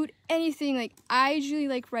can include anything. Like I usually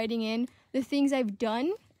like writing in the things I've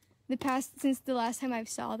done since the last time I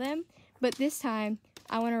saw them, but this time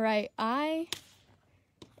I want to write I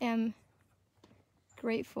am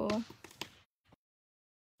grateful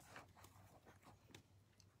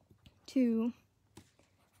to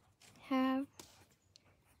have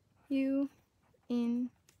you in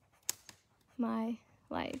my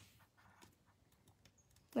life.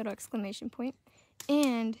 Little exclamation point.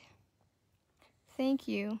 And thank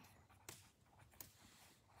you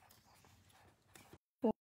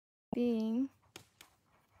for being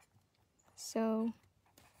so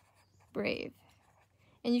brave.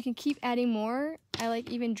 And you can keep adding more. I like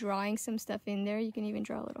even drawing some stuff in there. You can even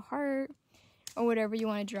draw a little heart or whatever you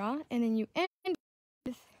want to draw. And then you end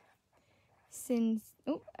with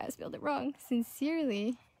I spelled it wrong.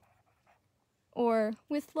 Sincerely, or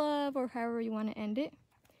with love, or however you want to end it.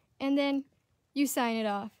 And then you sign it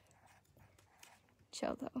off.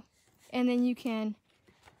 Cello. And then you can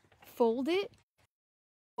fold it.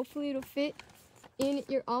 Hopefully it'll fit in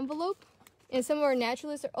your envelope. And some of our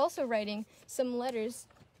naturalists are also writing some letters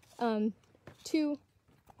to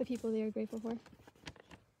the people they are grateful for.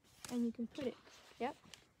 And you can put it. Yep.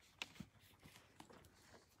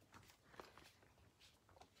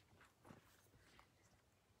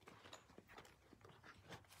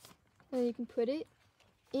 And you can put it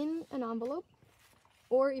in an envelope,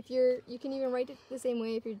 or if you can even write it the same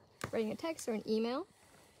way if you're writing a text or an email.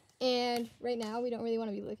 And right now we don't really want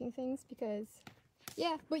to be licking things because,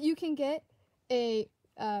 yeah, but you can get a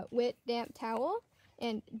wet, damp towel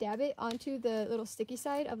and dab it onto the little sticky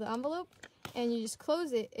side of the envelope, and you just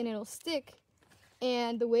close it and it'll stick.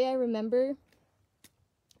 And the way I remember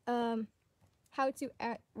how to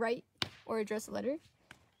write or address a letter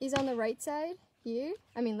is on the right side here.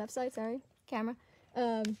 I mean left side, sorry, camera.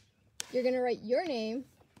 You're gonna write your name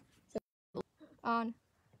on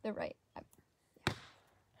the right.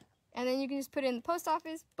 And then you can just put it in the post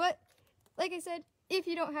office. But like I said, if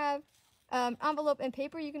you don't have envelope and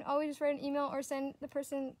paper, you can always just write an email or send the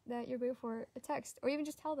person that you're grateful for a text, or even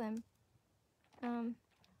just tell them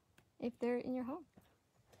if they're in your home.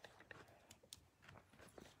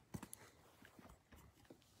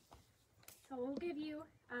 So we'll give you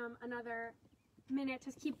another minute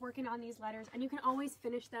to keep working on these letters, and you can always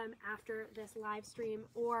finish them after this live stream,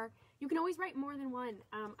 or you can always write more than one.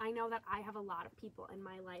 I know that I have a lot of people in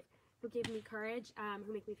my life who give me courage,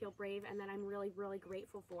 who make me feel brave, and that I'm really, really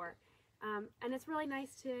grateful for. And it's really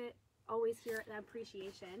nice to always hear the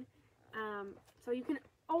appreciation. So you can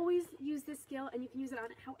always use this skill, and you can use it on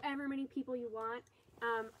however many people you want.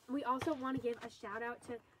 We also want to give a shout out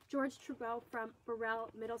to George Trudeau from Burrell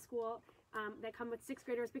Middle School. That come with 6th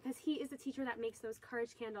graders, because he is the teacher that makes those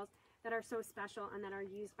courage candles that are so special and that are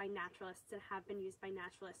used by naturalists and have been used by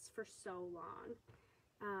naturalists for so long.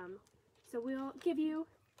 So we'll give you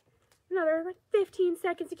another like 15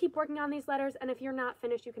 seconds to keep working on these letters, and if you're not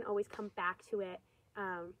finished, you can always come back to it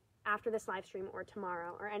after this live stream or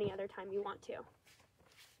tomorrow or any other time you want to. Should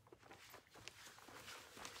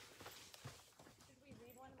we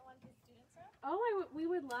read one of the ones the students wrote? Oh, we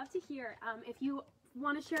would love to hear. If you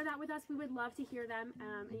want to share that with us, we would love to hear them,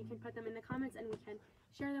 and you can put them in the comments and we can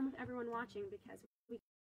share them with everyone watching, because we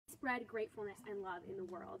spread gratefulness and love in the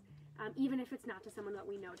world, even if it's not to someone that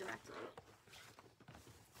we know directly.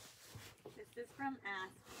 This is from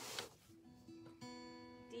Ask.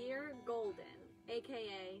 Dear Golden,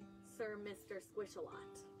 aka Sir Mr.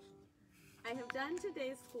 Squish-a-Lot, I have done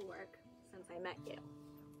today's schoolwork since I met you.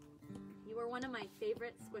 You are one of my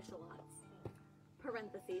favorite Squish-a-Lots.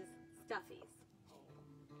 Parentheses, stuffies.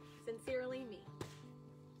 Sincerely me,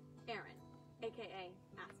 Aaron, aka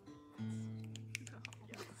Aspen.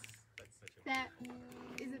 That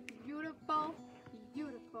is a beautiful,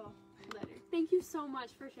 beautiful letter. Thank you so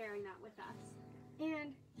much for sharing that with us.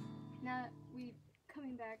 And now that we're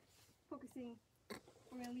coming back, focusing,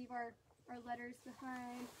 we're gonna leave our letters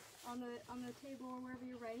behind on the table or wherever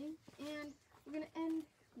you're writing, and we're gonna end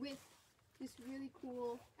with this really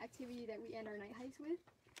cool activity that we end our night hikes with.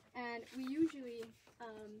 And we usually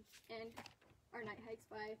end our night hikes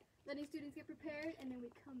by letting students get prepared, and then we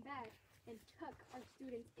come back and tuck our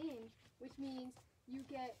students in, which means you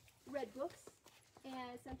get read books,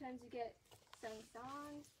 and sometimes you get sung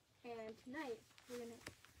songs, and tonight we're going to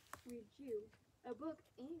read you a book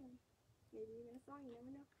and maybe even a song, you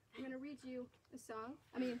never know. I'm going to read you a song,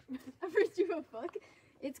 I'll read you a book.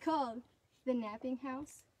 It's called The Napping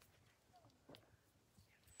House.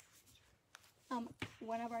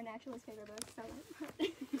 One of our naturalist favorite books. So I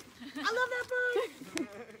love that book!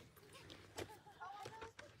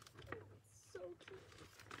 So cute.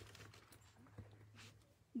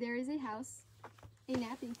 There is a house, a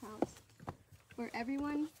napping house, where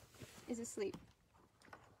everyone is asleep.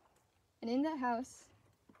 And in that house,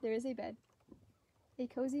 there is a bed, a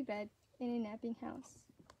cozy bed in a napping house,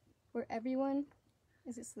 where everyone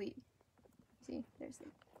is asleep. See, they're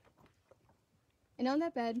asleep. And on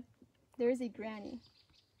that bed, there is a granny,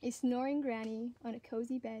 a snoring granny on a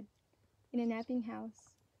cozy bed in a napping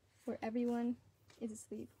house where everyone is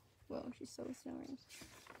asleep. Whoa, she's so snoring.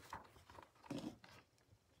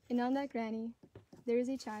 And on that granny, there is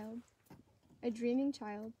a child, a dreaming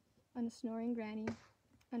child on a snoring granny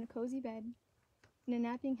on a cozy bed in a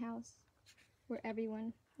napping house where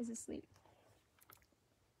everyone is asleep.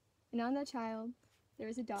 And on that child, there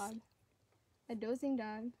is a dog, a dozing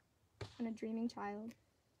dog on a dreaming child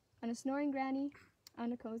on a snoring granny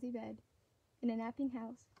on a cozy bed in a napping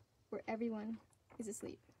house where everyone is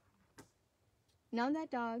asleep. And on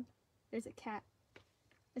that dog, there's a cat,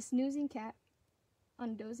 a snoozing cat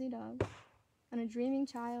on a dozy dog on a dreaming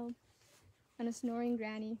child on a snoring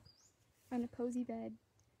granny on a cozy bed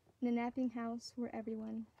in a napping house where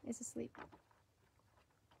everyone is asleep.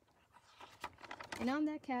 And on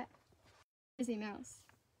that cat is a mouse,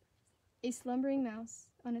 a slumbering mouse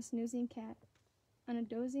on a snoozing cat on a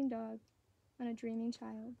dozing dog on a dreaming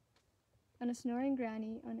child on a snoring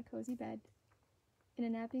granny on a cozy bed in a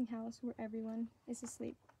napping house where everyone is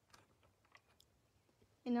asleep.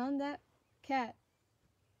 And on that cat,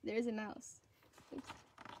 there is a mouse. Oops.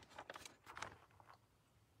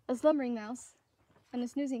 A slumbering mouse on a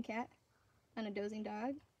snoozing cat on a dozing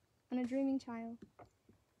dog on a dreaming child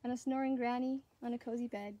on a snoring granny on a cozy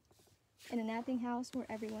bed in a napping house where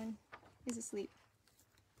everyone is asleep.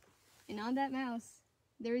 And on that mouse,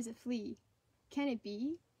 there is a flea. Can it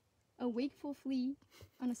be? A wakeful flea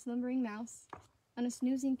on a slumbering mouse, on a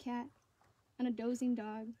snoozing cat, on a dozing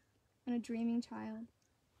dog, on a dreaming child,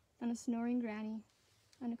 on a snoring granny,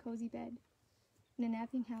 on a cozy bed, in a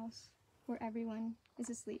napping house where everyone is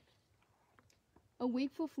asleep. A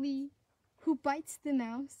wakeful flea who bites the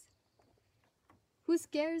mouse, who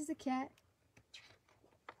scares the cat,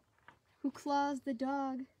 who claws the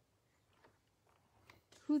dog,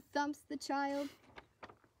 who thumps the child,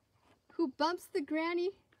 who bumps the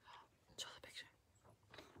granny. Show the picture.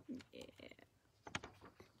 Yeah.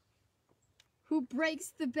 Who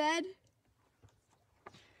breaks the bed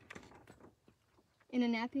in a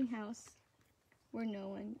napping house where no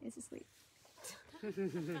one is asleep.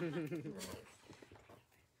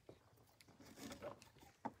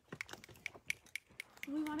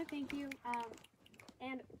 We want to thank you,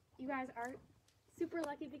 and you guys are super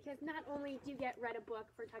lucky because not only do you get read a book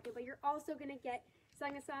for talking, but you're also going to get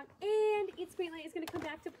sung a song, and It's Greenlight is going to come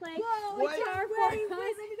back to play guitar for us.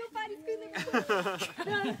 Let me go find it.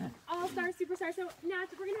 The all-star superstar. So now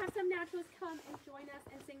we're going to have some naturalists come and join us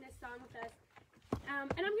and sing this song with us.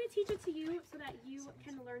 And I'm going to teach it to you so that you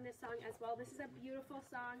can learn this song as well. This is a beautiful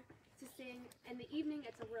song to sing in the evening.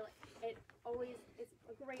 It's always is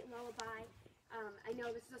a great lullaby. I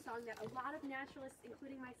know this is a song that a lot of naturalists,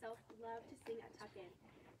 including myself, love to sing at tuck-in.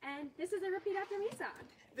 And this is a repeat after me song.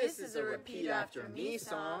 This is a repeat after me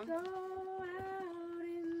song. Go out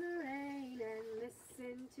in the rain and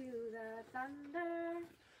listen to the thunder.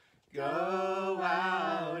 Go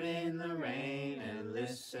out in the rain and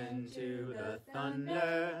listen to the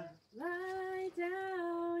thunder. Lie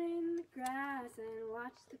down in the grass and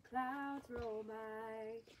watch the clouds roll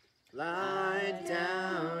by. Lie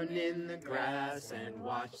down in the grass and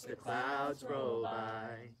watch the clouds roll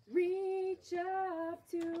by. Reach up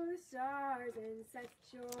to the stars and set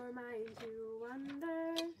your mind to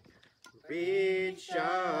wonder. Reach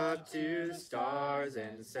up to the stars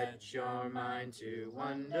and set your mind to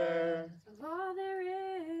wonder. Of all there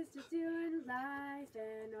is to do in life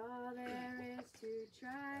and all there is to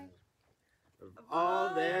try. Of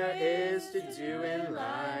all there is to do in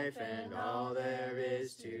life and all there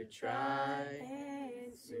is to try.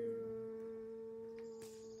 And soon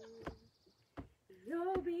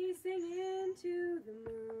you'll be singing to the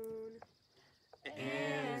moon.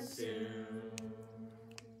 And soon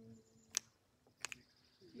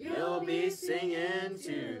you'll be singing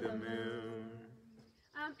to the moon.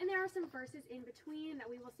 And there are some verses in between that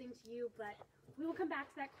we will sing to you, but we will come back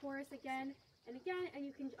to that chorus again and again, and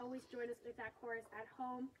you can always join us with that chorus at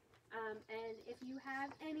home. And if you have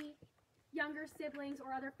any younger siblings or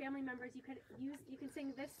other family members, you can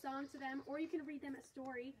sing this song to them, or you can read them a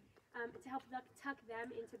story to help tuck them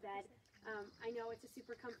into bed. I know it's a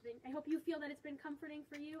super comforting. I hope you feel that it's been comforting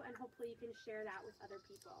for you, and hopefully you can share that with other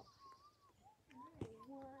people. All right,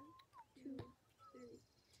 1, 2, 3.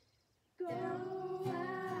 Go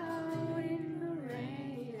out in the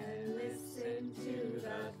rain and listen to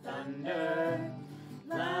the thunder.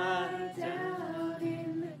 Lie down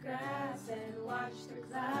in the grass and watch the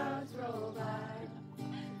clouds roll by.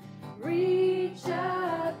 Reach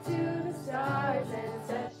up to the stars and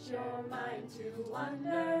set your mind to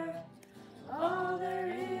wonder. All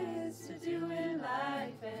there is to do in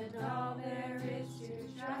life and all there is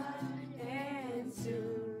to try, and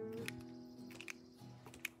soon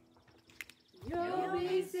you'll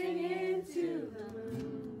be singing to the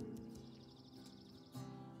moon.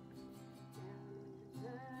 I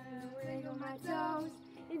wiggle my toes,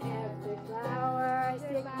 in every flower I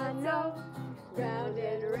stick my toe. Round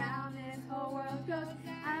and round this whole world goes,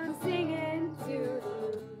 I'm singing to the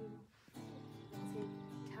moon.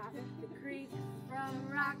 Top of the creek, from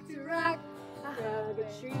rock to rock, I hug a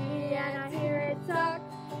tree and I hear it talk.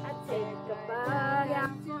 I take a bug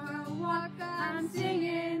out for a walk, I'm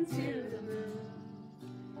singing to the moon.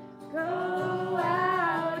 Go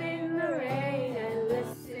out in the rain and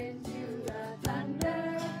listen to the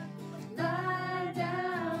thunder. Lie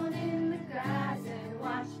down in the grass and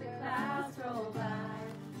watch the clouds roll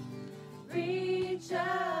by. Reach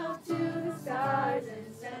up to the stars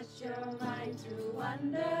and set your mind to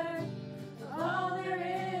wonder. All there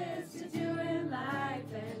is to do in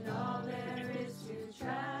life and all there is to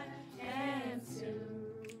try, and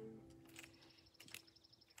soon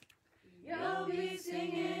you'll be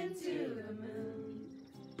singing to the moon.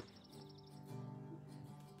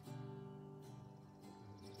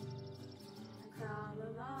 I crawl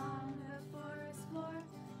along the forest floor,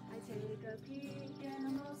 I take a peek in a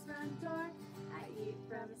mole's front door. I eat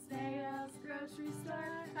from a snail's grocery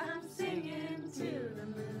store, I'm singing to the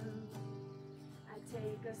moon. I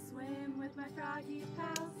take a swim with my froggy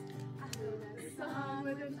pals, I hum a song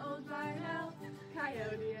with an old barn owl.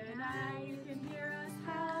 Coyote and I, you can hear us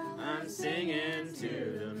howl, I'm singing to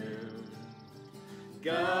the moon.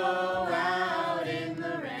 Go out in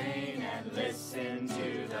the rain and listen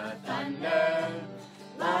to the thunder.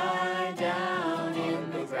 Lie down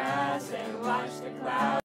in the grass and watch the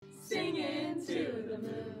clouds, singing to the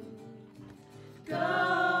moon. Go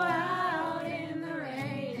out in the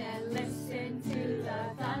rain and listen to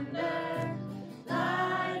the thunder.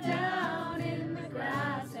 Lie down in the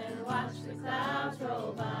grass and watch the clouds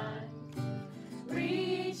roll by.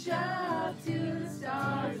 Reach up to the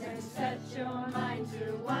stars and set your mind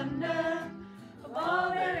to wonder of all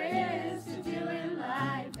there is to do in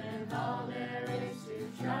life and all there is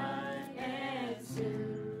to try, and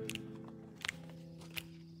soon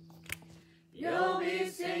you'll be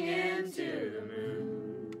singing to the moon.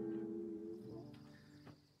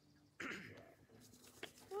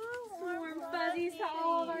 Warm fuzzies to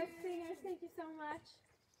all of our singers. Thank you so much.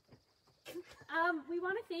 We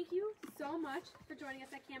want to thank you so much for joining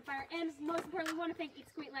us at Campfire, and most importantly, we want to thank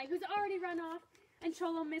Ixquitli, who's already run off, and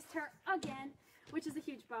Cholo missed her again, which is a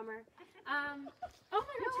huge bummer. Oh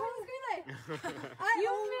my God, Cholo Ixquitli!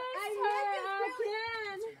 You missed her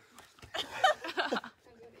again!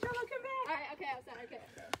 Cholo, come back! Alright, okay, I'm sorry, okay.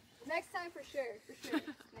 Next time for sure,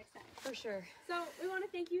 next time. For sure. So we want to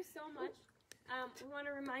thank you so much. We want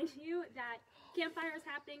to remind you that Campfire is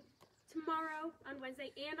happening tomorrow on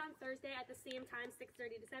Wednesday and on Thursday at the same time,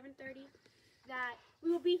 6:30 to 7:30. That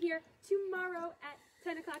we will be here tomorrow at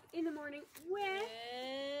 10 o'clock in the morning with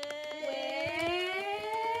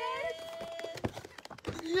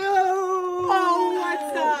Yo! Oh,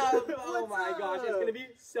 what's up? Oh my gosh, it's gonna be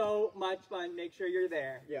so much fun. Make sure you're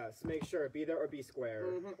there. Yes, make sure. Be there or be square.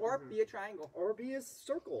 Or be a triangle. Or be a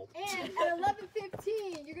circle. And at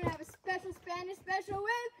 11:15, you're gonna have a special Spanish special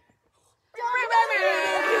with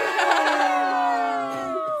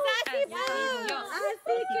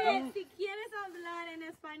Así que si quieres hablar en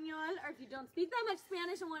español, or if you don't speak that much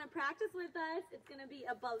Spanish and want to practice with us, it's going to be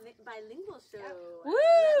a bilingual show.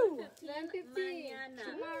 Woo! 11:15 11:15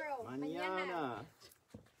 tomorrow. Mañana.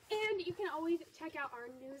 And you can always check out our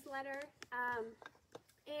newsletter.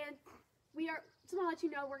 And we are, just want to let you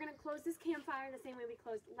know, we're going to close this campfire the same way we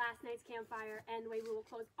closed last night's campfire, and the way we will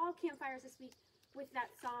close all campfires this week with that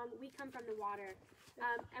song, We Come From the Water.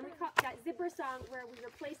 And we call that zipper song where we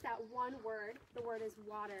replace that one word, the word is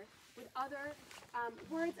water, with other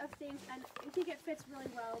words of things. And I think it fits really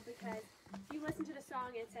well because you listen to the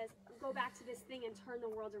song and it says, go back to this thing and turn the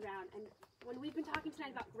world around. And when we've been talking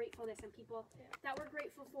tonight about gratefulness and people that we're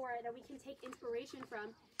grateful for, that we can take inspiration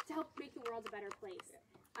from to help make the world a better place.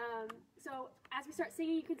 So as we start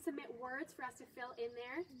singing, you can submit words for us to fill in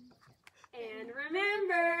there. And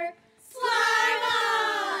remember, slide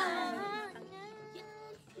on!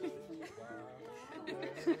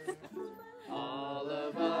 All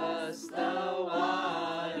of us, the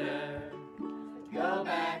water, go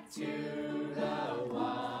back to the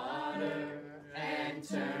water and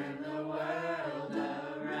turn the world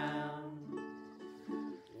around.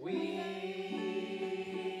 We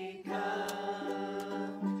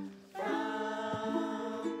come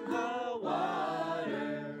from the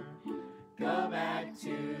water, go back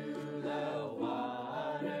to the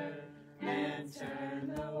water and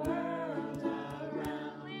turn the world around.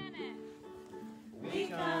 We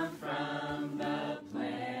come from the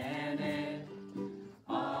planet,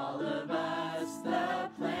 all of us the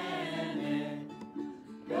planet,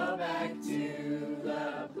 go back to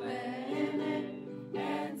the planet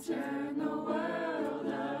and turn the world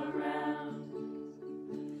around.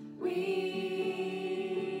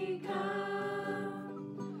 We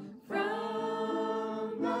come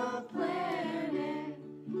from the planet,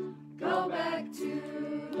 go back to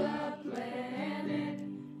the planet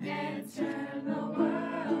and turn the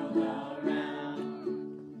world around.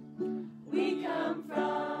 We come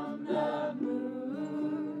from the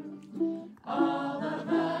moon, all of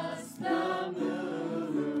us the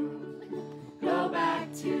moon, go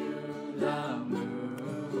back to the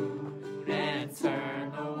moon and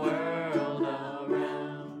turn the world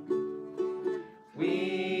around.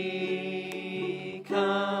 We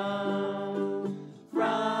come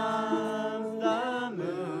from the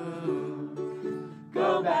moon,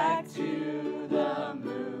 go back to the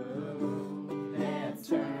moon and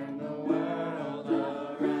turn the world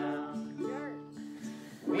around.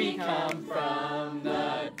 We come from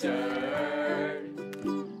the dirt,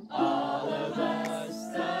 all of us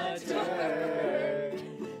the dirt,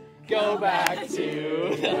 go back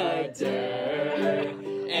to the dirt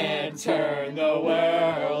and turn the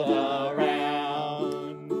world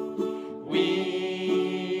around.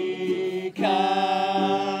 We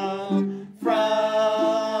come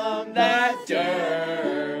from that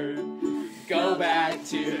dirt, go back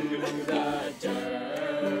to the dirt